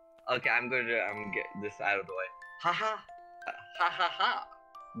 Okay, I'm gonna get this out of the way. Ha ha.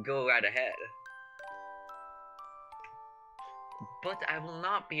 Go right ahead. But I will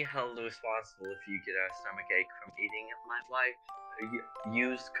not be held responsible if you get a stomachache from eating my wife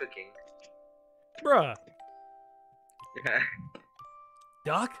used cooking. Bruh.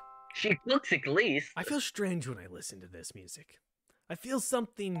 Doc? She looks at least. I feel strange when I listen to this music. I feel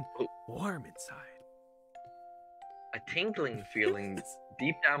something warm inside. A tingling feeling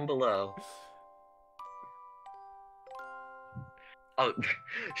deep down below. Oh,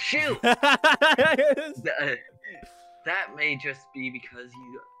 shoot! That may just be because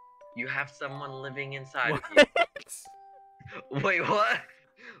you have someone living inside of you. Wait, what?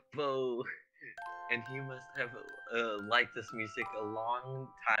 Whoa. And he must have liked this music a long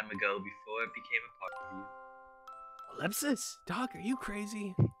time ago before it became a part of you. Ellipsis? Doc, are you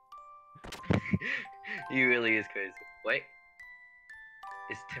crazy? He really is crazy. Wait.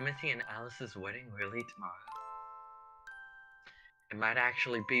 Is Timothy and Alice's wedding really tomorrow? It might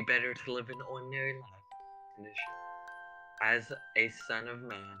actually be better to live an ordinary life condition as a son of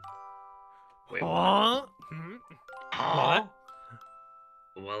man. Wait, Huh? Huh?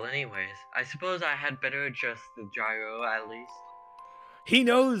 Well, anyways, I suppose I had better adjust the gyro at least. He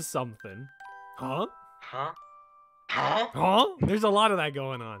knows something. Huh? Huh? Huh? Huh? There's a lot of that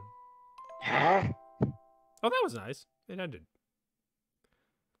going on. Huh? Oh, that was nice. It ended.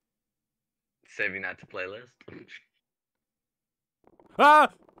 Saving that to playlist. Ah!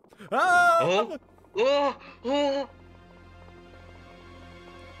 Ah! Oh! Oh! Oh!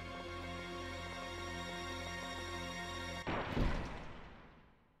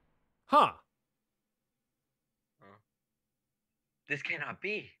 Huh. This cannot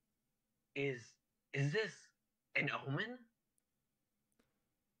be. Is this an omen?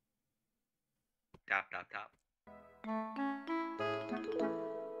 Tap, tap, tap.